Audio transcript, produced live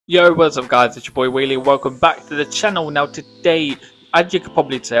Yo, what's up guys, it's your boy Wheelie. Welcome back to the channel. Now today, as you can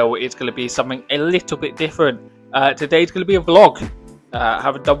probably tell, it's going to be something a little bit different. Today's going to be a vlog. I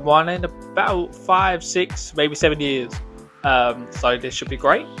haven't done one in about 5, 6, maybe 7 years. So this should be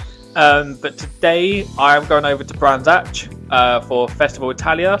great. But today I am going over to Brands Hatch for Festival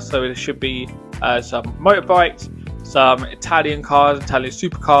Italia. So there should be some motorbikes, some Italian cars, Italian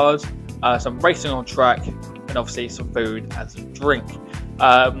supercars, some racing on track, and obviously some food and some drink.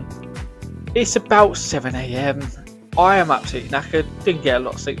 It's about 7 AM. I am absolutely knackered. Didn't get a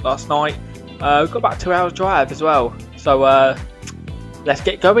lot of sleep last night. Got about 2 hours drive as well. So let's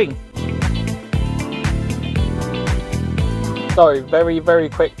get going. So very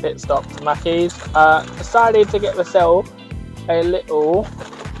quick pit stop to Mackey's. Decided to get myself a little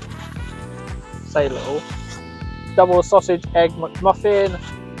double sausage egg McMuffin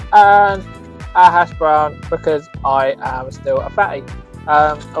and a hash brown because I am still a fatty.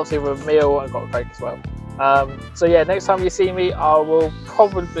 Obviously with a meal, I've got a Coke as well. So yeah, next time you see me, I will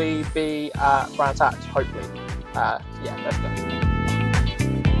probably be at Brands Hatch, hopefully. Yeah, let's go.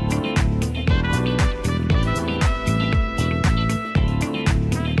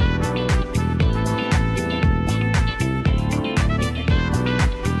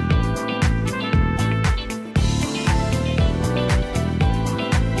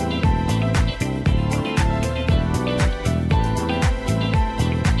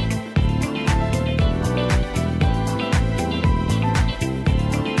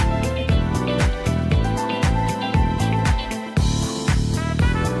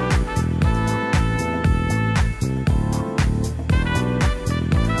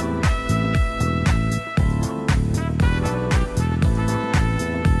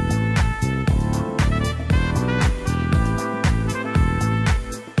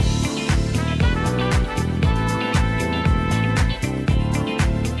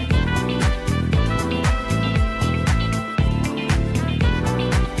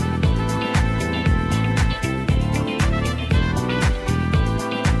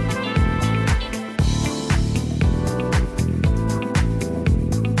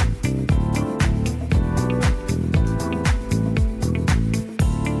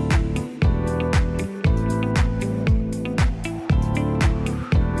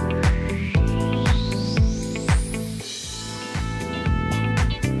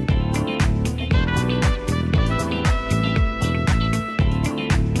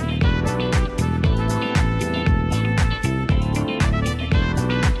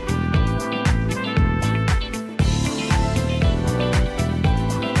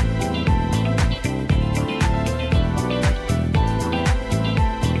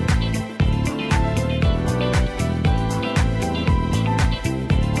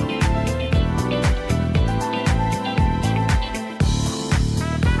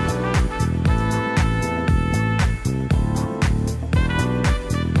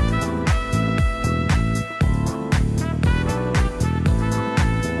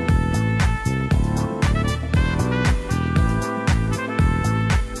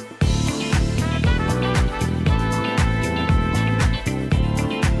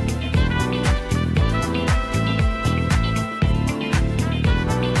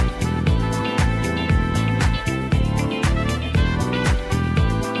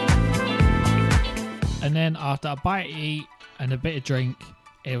 And then after a bite to eat and a bit of drink,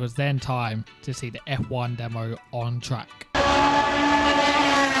 it was then time to see the F1 demo on track.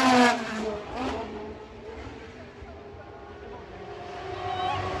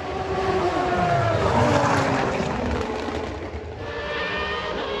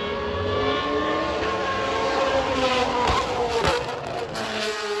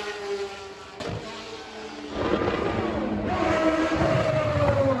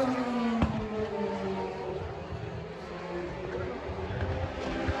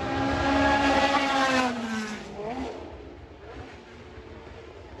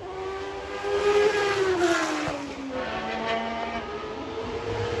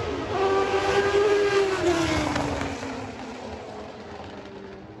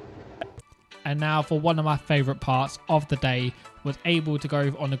 And now for one of my favourite parts of the day, was able to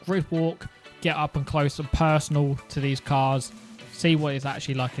go on a grid walk, get up and close and personal to these cars, see what it's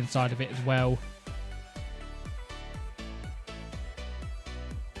actually like inside of it as well.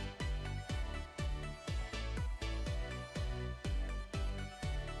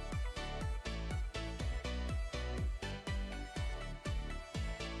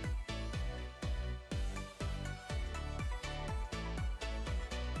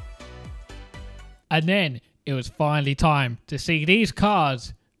 And then it was finally time to see these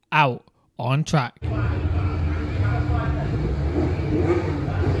cars out on track.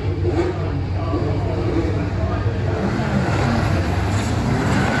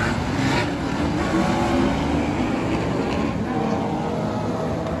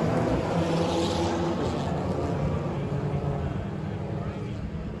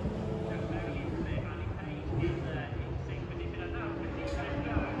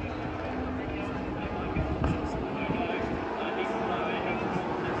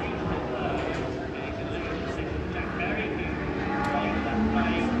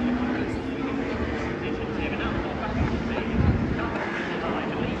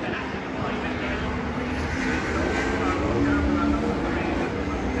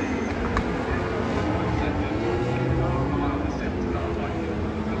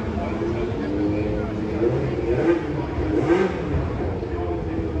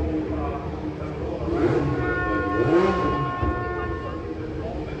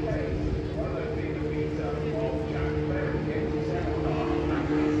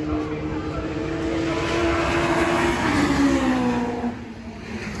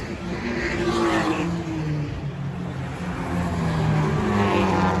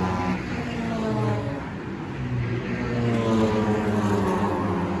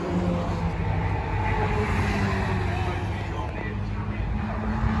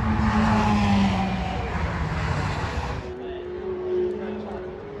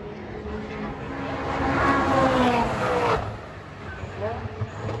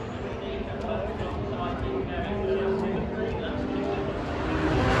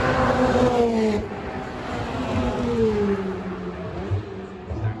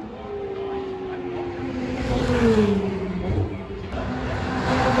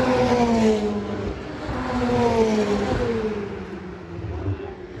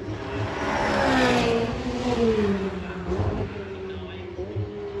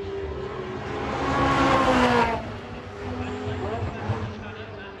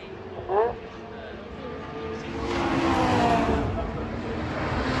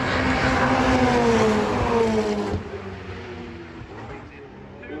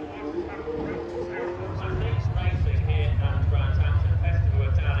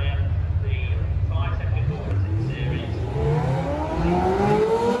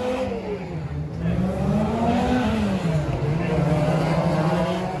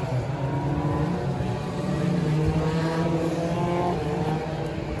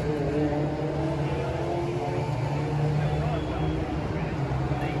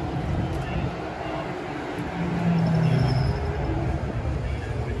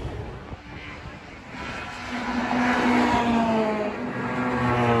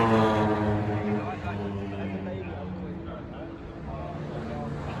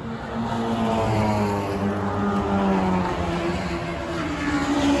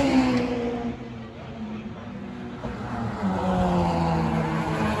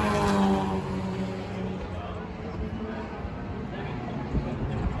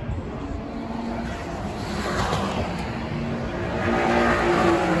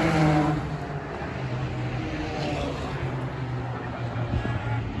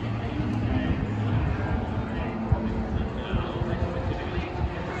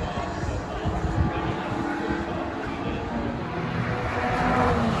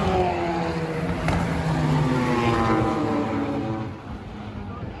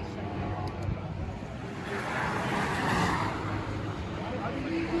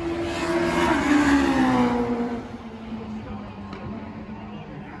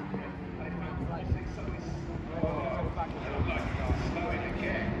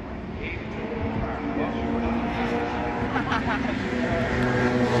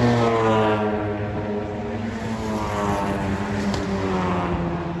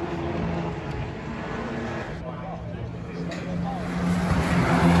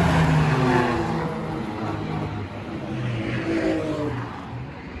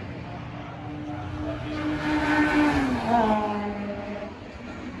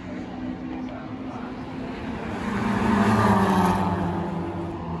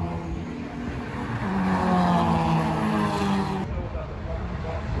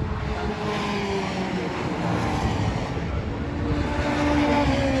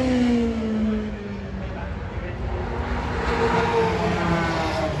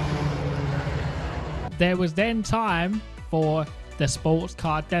 There was then time for the sports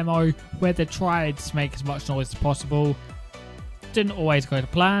car demo, where they tried to make as much noise as possible. Didn't always go to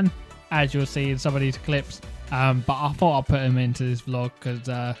plan, as you'll see in some of these clips, but I thought I'd put them into this vlog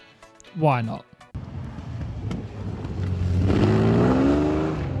because why not?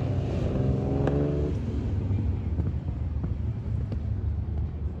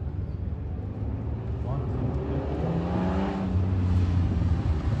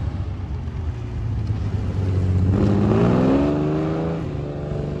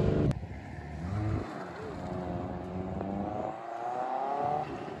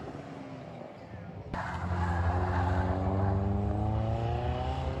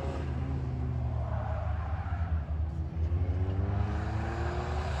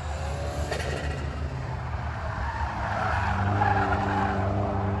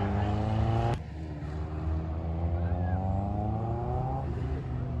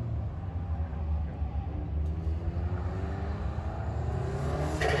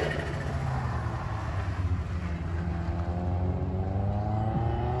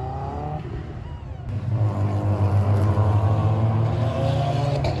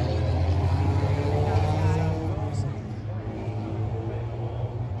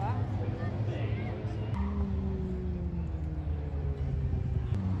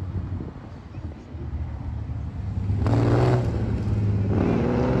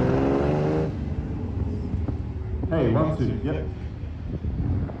 Hey, 1, 2, yep.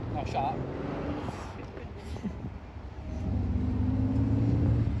 Oh, shut up.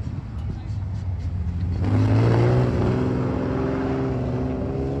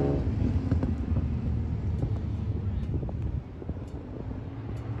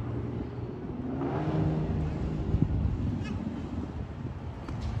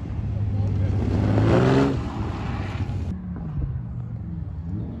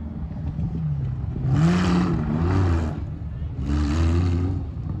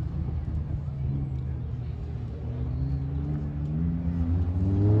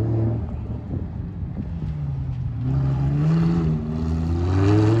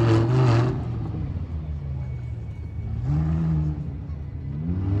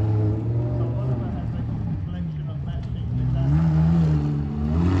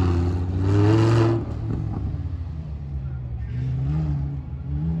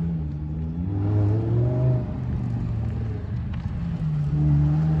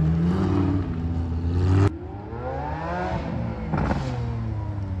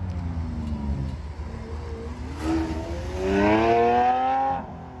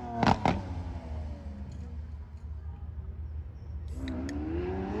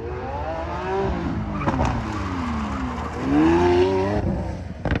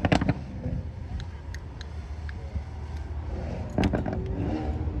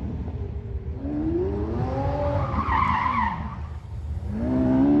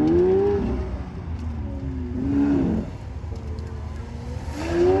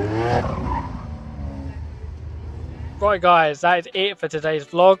 Right guys, that is it for today's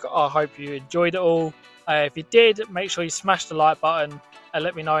vlog. I hope you enjoyed it all. If you did, make sure you smash the like button and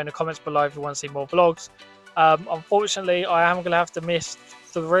let me know in the comments below if you want to see more vlogs. Unfortunately, I am going to have to miss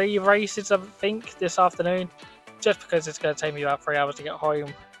 3 races, I think, this afternoon, just because it's going to take me about 3 hours to get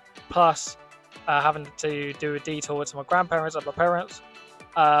home, plus having to do a detour to my grandparents and my parents.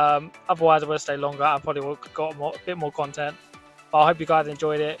 Otherwise, I will stay longer. I probably will have got a bit more content. But I hope you guys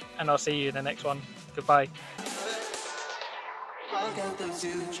enjoyed it, and I'll see you in the next one. Goodbye. I'll get the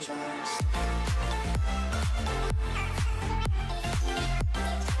future.